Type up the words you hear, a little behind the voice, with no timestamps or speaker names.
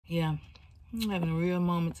Yeah, I'm having a real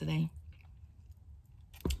moment today.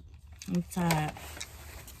 I'm tired.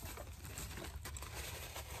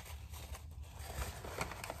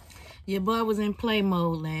 Your boy was in play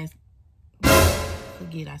mode last.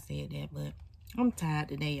 Forget I said that, but I'm tired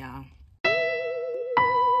today, y'all.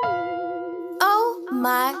 Oh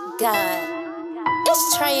my God.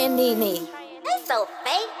 It's Trey and NeeNee. They so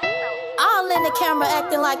fake. All in the camera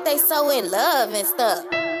acting like they so in love and stuff.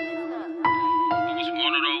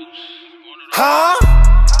 Huh?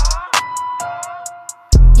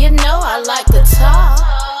 You know I like to talk.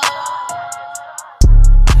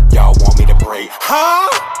 Y'all want me to pray? Huh?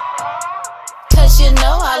 Cause you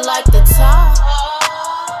know I like to talk.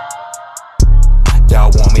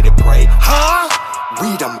 Y'all want me to pray? Huh?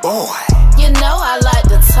 We them boy. You know I like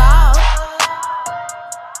to talk.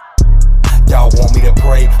 Y'all want me to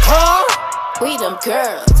pray? Huh? We them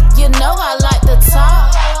girls. You know I like to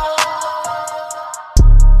talk.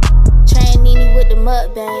 Trey and NeeNee with the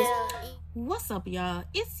Mukbangs. What's up, y'all?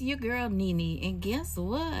 It's your girl NeeNee, and guess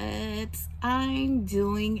what? I'm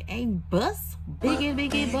doing a bus bang,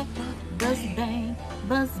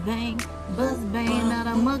 bus bang, not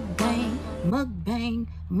a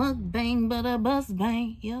mukbang, but a bus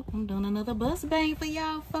bang. Yep, I'm doing another bus bang for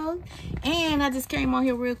y'all folks. And I just came on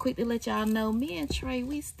here real quick to let y'all know me and Trey,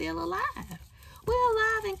 we still alive. We're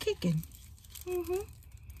alive and kicking.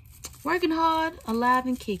 Working hard, alive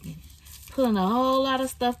and kicking. Putting a whole lot of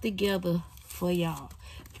stuff together for y'all.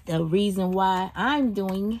 The reason why I'm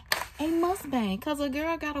doing a mukbang, because a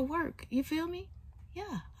girl gotta work. You feel me?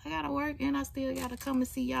 Yeah, I gotta work and I still gotta come and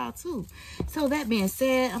see y'all too. So that being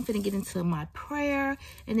said, I'm finna get into my prayer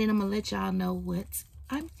and then I'm gonna let y'all know what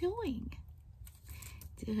I'm doing.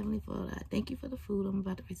 Dear Heavenly Father, I thank you for the food I'm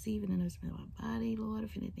about to receive in the nourishment of my body, Lord.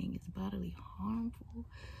 If anything is bodily harmful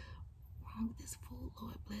wrong with this food,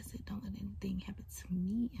 Lord, bless it. Don't let anything happen to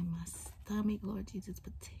me and my stomach, Lord Jesus.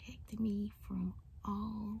 Protect me from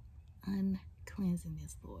all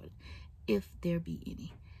uncleanliness, Lord, if there be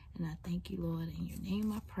any. And I thank you, Lord. In your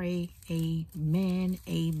name I pray. Amen,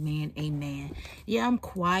 amen, amen. Yeah, I'm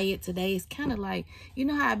quiet today. It's kind of like, you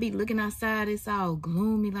know how I be looking outside, it's all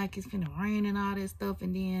gloomy, like it's finna rain and all that stuff,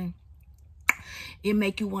 and then it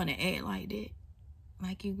make you want to act like that,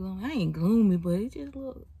 like you gloomy. I ain't gloomy, but it just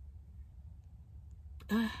look.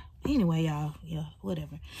 Anyway, y'all, yeah,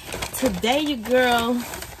 whatever. Today, your girl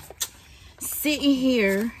sitting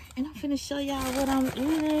here, and I'm finna show y'all what I'm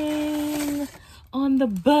eating on the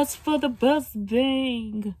bus for the bus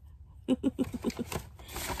bang.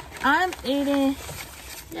 I'm eating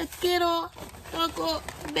the kiddo Taco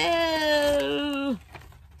Bell.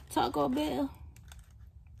 Taco Bell.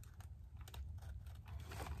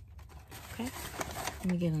 Okay,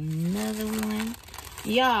 let me get another one.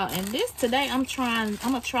 Y'all, and this today I'm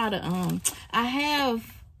gonna try to I have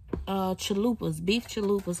chalupas, beef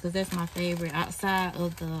chalupas, because that's my favorite outside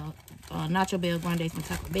of the Nacho Bell Grandes from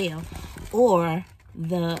Taco Bell, or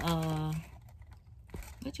the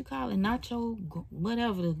what you call it, nacho,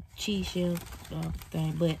 whatever the cheese shell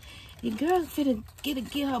thing. But your girl finna get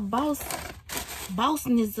her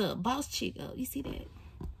bossness up, boss chick up. You see that?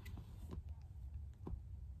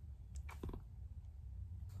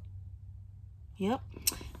 Yep,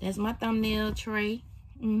 that's my thumbnail tray.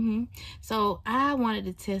 So I wanted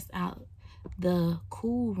to test out the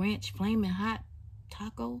Cool Ranch Flamin' Hot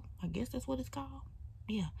Taco. I guess that's what it's called.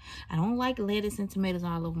 Yeah, I don't like lettuce and tomatoes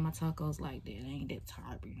all over my tacos like that. I ain't that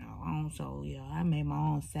type, you know. So yeah, I made my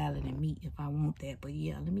own salad and meat if I want that. But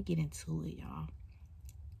yeah, let me get into it, y'all.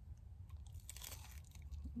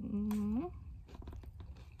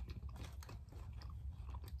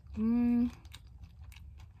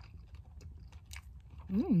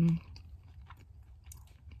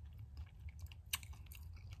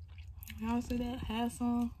 Y'all see that? Have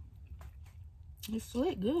some. It's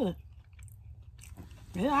slick good.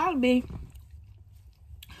 It ought to be.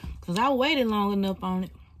 Because I waited long enough on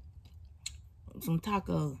it. Some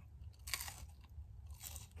tacos.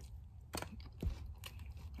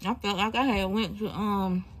 I felt like I had went to,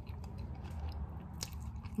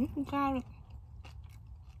 what you call it?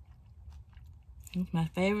 It's my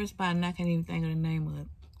favorite spot and I can't even think of the name of it.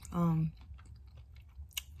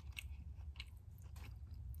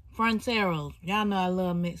 Fronteros. Y'all know I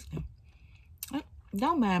love Mexican.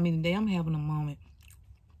 Don't mind me today. I'm having a moment.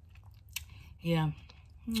 Yeah.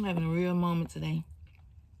 I'm having a real moment today.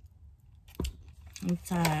 I'm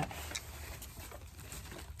tired.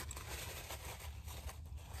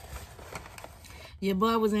 Your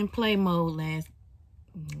boy was in play mode last.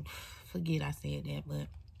 Forget I said that, but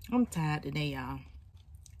I'm tired today, y'all.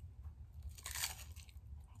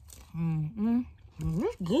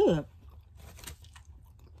 It's good.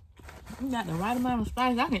 You got the right amount of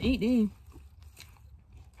spice. I can eat these.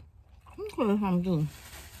 Let's put something too.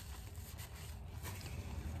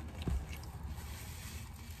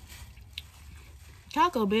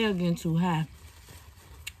 Taco Bell getting too high.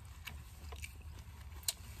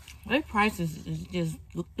 Their prices is just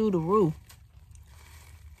through the roof.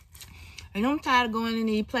 And I'm tired of going in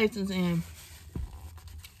these places and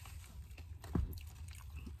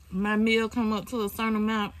my meal come up to a certain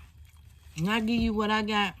amount and I give you what I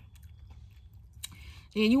got.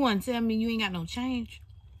 Then you want to tell me you ain't got no change?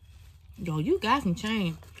 Yo, you got some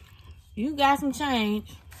change. You got some change.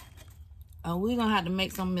 Oh, we gonna have to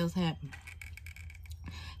make something else happen.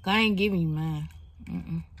 Cause I ain't giving you mine.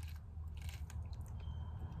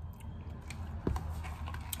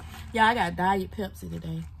 Yeah, I got Diet Pepsi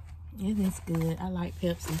today. It's good. I like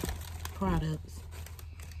Pepsi products.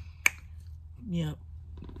 Yep.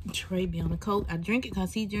 Trey be on the Coke. I drink it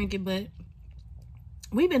because he drink it, but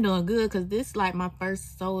we've been doing good because this is like my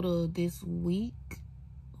first soda this week.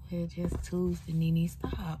 It's just Tuesday. NeeNee,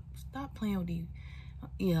 stop playing with you.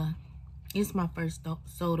 Yeah, it's my first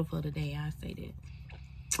soda for the day. I say that.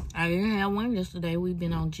 I didn't have one yesterday. We've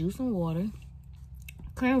been on juice and water.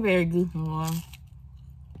 Cranberry juice and water.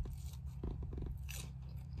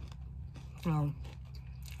 So,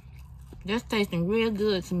 that's tasting real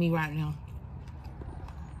good to me right now.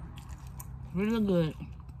 Really good.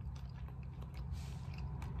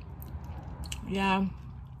 Yeah.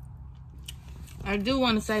 I do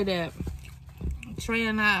want to say that Trey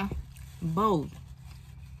and I both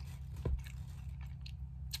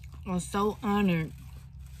are so honored.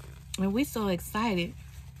 And we're so excited.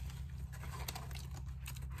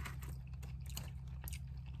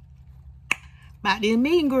 About this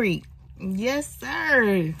meet and greet. Yes,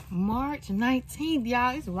 sir. March 19th,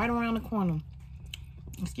 y'all. It's right around the corner.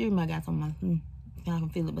 Excuse me, I got some of my... y'all can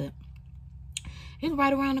feel it, but... it's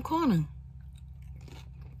right around the corner.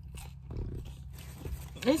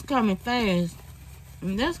 It's coming fast.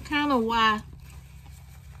 And that's kind of why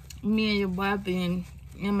me and your boy been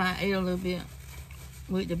in my ear a little bit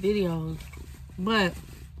with the videos. But...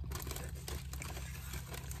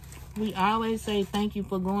 we always say thank you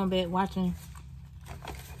for going back watching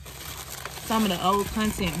some of the old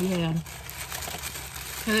content we have.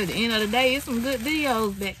 Because at the end of the day, it's some good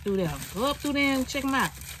videos back through there. Go up through there and check them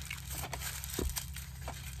out.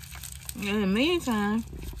 In the meantime,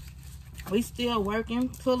 we still working,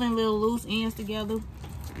 pulling little loose ends together.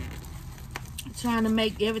 Trying to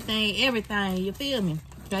make everything, you feel me?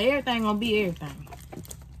 So everything gonna be everything.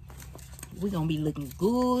 We gonna be looking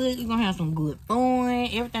good. We gonna have some good fun.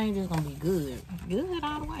 Everything just gonna be good. Good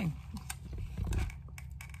all the way.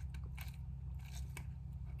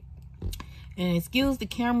 And excuse the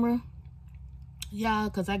camera, y'all,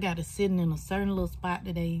 because I got it sitting in a certain little spot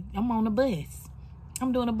today. I'm on the bus.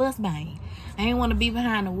 I'm doing a bus bang. I ain't want to be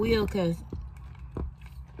behind the wheel because,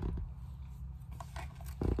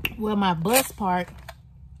 well, my bus park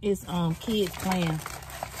is kids playing.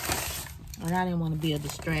 And I didn't want to be a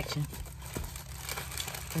distraction.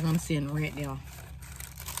 Because I'm sitting right there.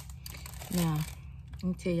 Now, let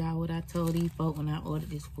me tell y'all what I told these folk when I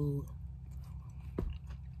ordered this food.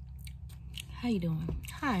 How you doing?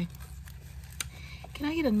 Hi. Can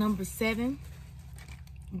I get a number 7?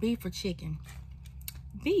 Beef or chicken?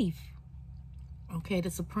 Beef. Okay,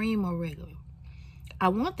 the supreme or regular? I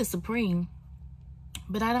want the supreme,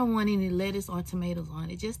 but I don't want any lettuce or tomatoes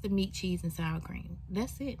on it. Just the meat, cheese, and sour cream.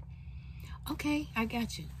 That's it. Okay, I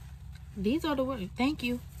got you. These are the words. Thank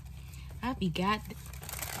you. I be got.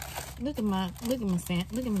 Look at my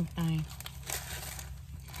thing.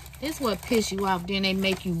 This what piss you off. Then they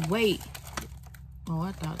make you wait. Oh,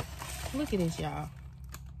 I thought. Look at this, y'all.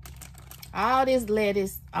 All this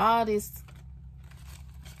lettuce, all this.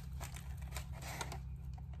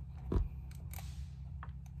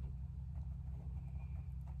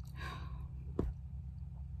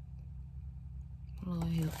 Lord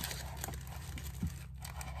help.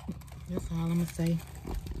 That's all I'm gonna say.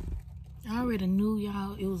 I already knew,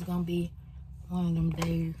 y'all, it was gonna be one of them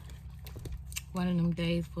days. One of them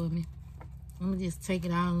days for me. Let me just take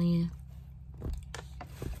it all in.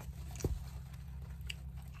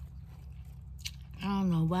 I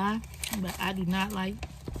don't know why, but I do not like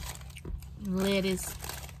lettuce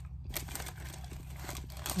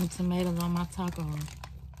and tomatoes on my taco.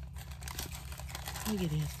 Look at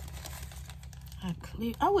this.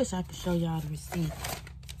 I wish I could show y'all the receipt.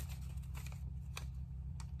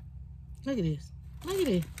 Look at this. Look at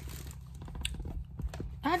this.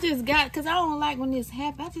 I just got, because I don't like when this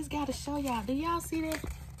happens. I just got to show y'all. Do y'all see that?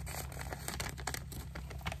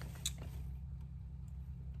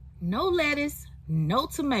 No lettuce, no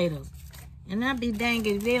tomatoes. And I be dang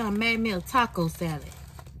if they done made me a taco salad.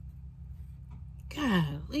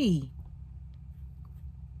 Golly.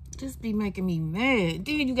 Just be making me mad.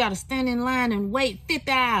 Then you gotta stand in line and wait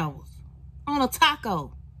 50 hours on a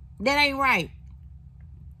taco. That ain't right.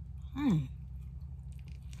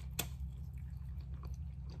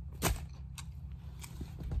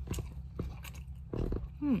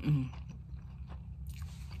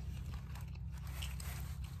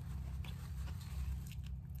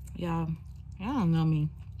 Y'all don't know me.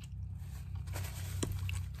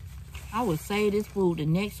 I would save this food the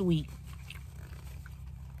next week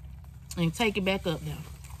and take it back up there.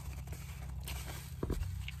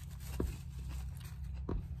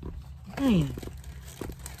 Man.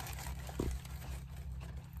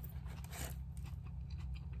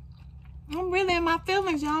 I'm really in my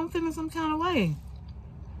feelings, y'all. I'm feeling some kind of way.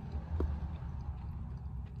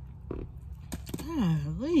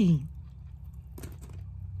 Golly.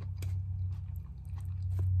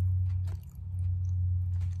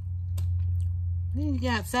 You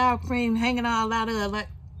got sour cream hanging all out of it. Like,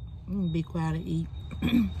 I'm gonna be quiet and eat.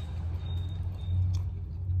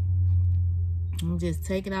 I'm just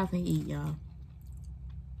take it off and eat, y'all.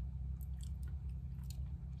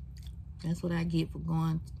 That's what I get for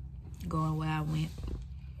going where I went.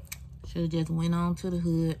 Should have just went on to the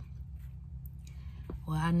hood.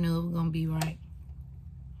 Well, I knew it was gonna be right.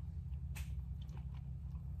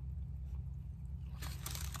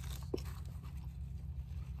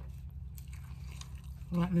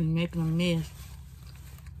 I've been making a mess.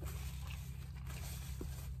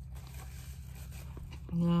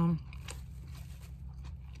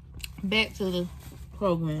 Back to the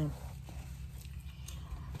program.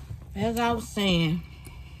 As I was saying,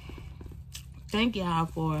 thank y'all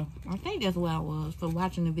for, I think that's what I was, for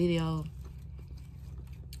watching the video.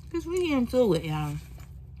 Because we into it, y'all.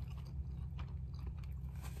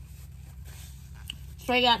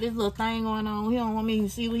 Straight got this little thing going on. He don't want me to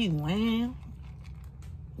see what he's wearing.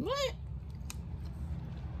 What?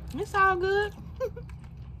 It's all good.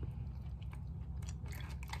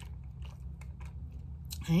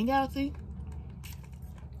 I ain't gotta see.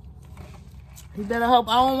 You better hope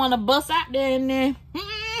I don't want to bust out there in there.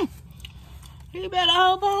 You better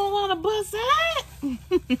hope I don't want to bust out.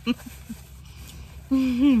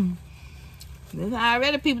 There's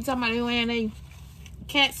already people talking about they wearing their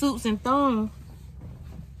cat suits and thongs.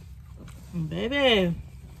 Baby,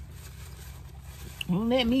 don't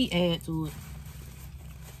let me add to it.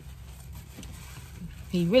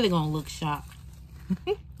 He really gonna look shocked.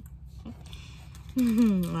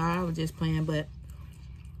 I was just playing, but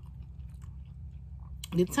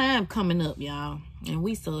the time coming up, y'all, and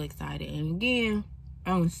we so excited. And again,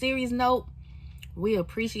 on a serious note, we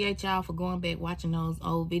appreciate y'all for going back watching those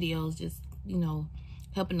old videos, just, you know,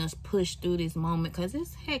 helping us push through this moment, because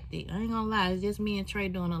it's hectic. I ain't gonna lie, it's just me and Trey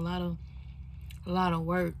doing a lot of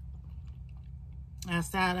work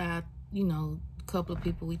outside our, you know, a couple of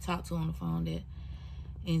people we talked to on the phone that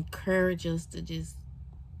encourage us to just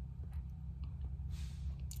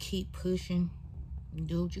keep pushing and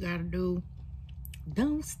do what you gotta do.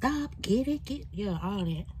 Don't stop, get it, yeah, all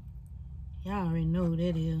that. Y'all already know who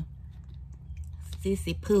that is.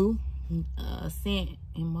 Sissy Pooh, Scent,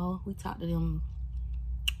 and Mo. We talk to them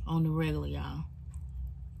on the regular, y'all.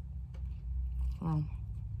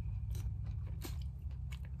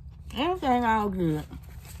 Everything all good.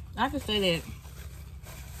 I can say that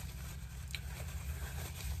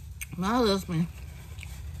my husband,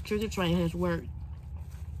 Trigger Trey, has worked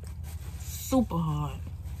super hard.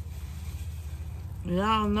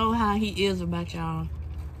 Y'all know how he is about y'all.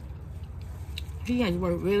 He has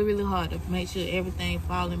worked really, really hard to make sure everything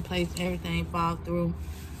fall in place, everything fall through.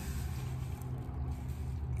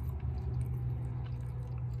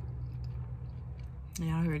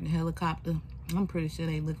 Y'all heard the helicopter. I'm pretty sure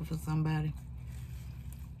they looking for somebody.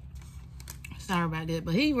 Sorry about that,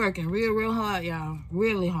 but he working real, real hard, y'all.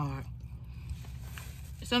 Really hard.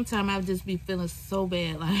 Sometimes I just be feeling so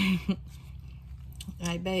bad,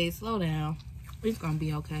 like, babe, slow down. It's gonna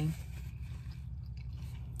be okay.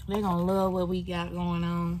 They're gonna love what we got going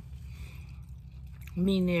on.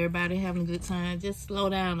 Me and everybody having a good time. Just slow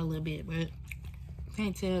down a little bit, but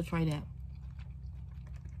can't tell Trey that.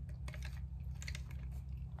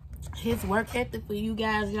 His work ethic for you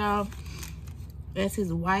guys, y'all, as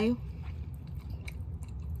his wife,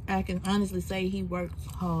 I can honestly say he works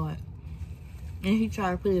hard. And he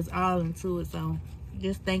tried to put his all into it. So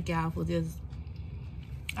just thank y'all for just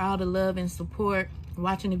all the love and support,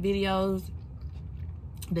 watching the videos,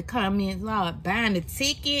 the comments, Lord, buying the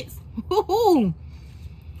tickets. Woo-hoo.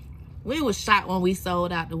 We was shocked when we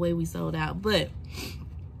sold out the way we sold out, but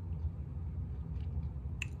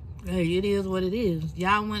Hey, it is what it is.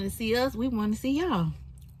 Y'all want to see us, we want to see y'all.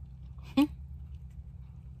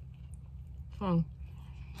 So,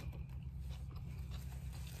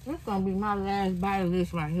 this gonna be my last bite of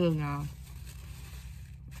this right here, y'all.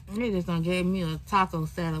 They just done gave me a taco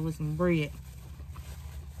salad with some bread.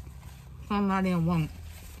 Something I didn't want.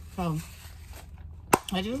 So,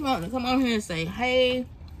 I just want to come on here and say, hey,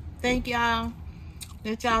 thank y'all.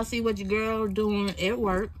 Let y'all see what your girl doing at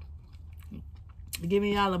work.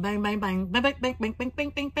 Giving y'all a bang, bang, bang, bang, bang, bang, bang, bang,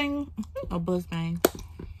 bang, bang, bang. A buzz bang.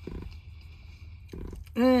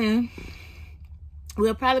 And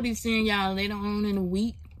we'll probably be seeing y'all later on in the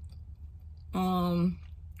week.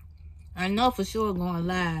 I know for sure going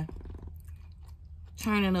live.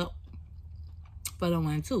 Turning up for the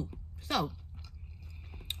 1 2. So,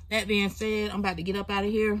 that being said, I'm about to get up out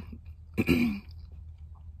of here.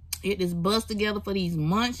 Get this bus together for these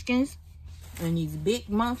munchkins. And these big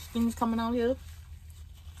munchkins coming out here.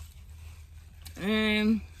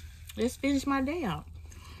 And let's finish my day out.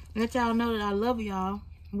 Let y'all know that I love y'all.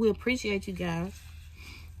 We appreciate you guys.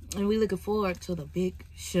 And we looking forward to the big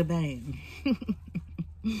shebang.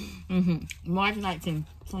 March 19th,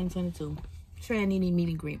 2022. TRAYANDNEENEE meet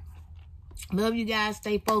and greet. Love you guys.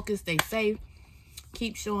 Stay focused. Stay safe.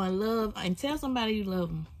 Keep showing love. And tell somebody you love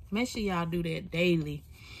them. Make sure y'all do that daily.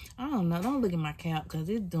 I don't know. Don't look at my cap because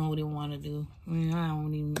it's doing what it want to do. I mean, I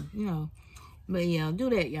don't even, you know. But yeah, do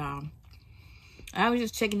that, y'all. I was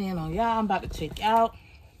just checking in on y'all. I'm about to check out.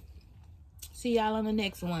 See y'all on the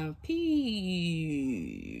next one. Peace.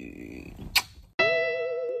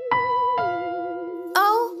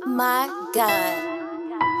 Oh my God.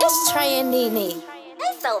 It's TRAYANDNEENEE.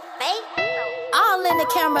 They so fake. All in the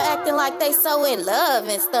camera acting like they so in love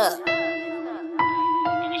and stuff.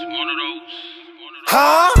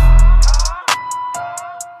 Huh?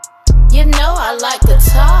 You know I like to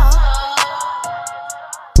talk.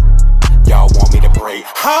 Y'all want me to pray?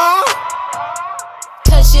 Huh?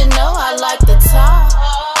 Cause you know I like to talk.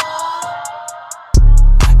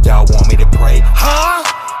 Y'all want me to pray? Huh?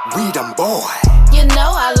 We them boy. You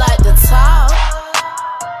know I like to talk.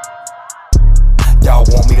 Y'all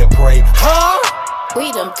want me to pray? Huh?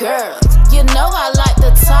 We them girls. You know I like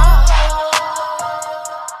to talk.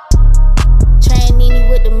 TRAYANDNEENEE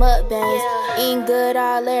with the mukbangs. Eating good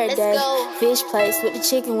all every day. Fish plates with the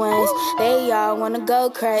chicken wings. They all wanna go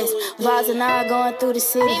crazy. Vibes and I going through the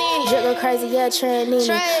city. Drip go crazy, yeah, TRAYANDNEENEE.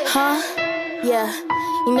 Huh? Yeah.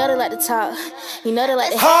 You know they like to talk. You know they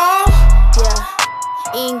like to. Huh? Yeah.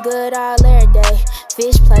 Eating good all every day.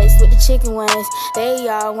 Fish plates with the chicken wings. They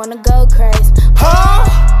all wanna go crazy. Huh?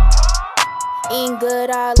 Eating good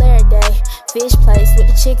all every day. Fish plates with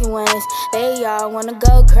the chicken wings. They all wanna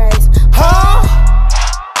go crazy. Huh?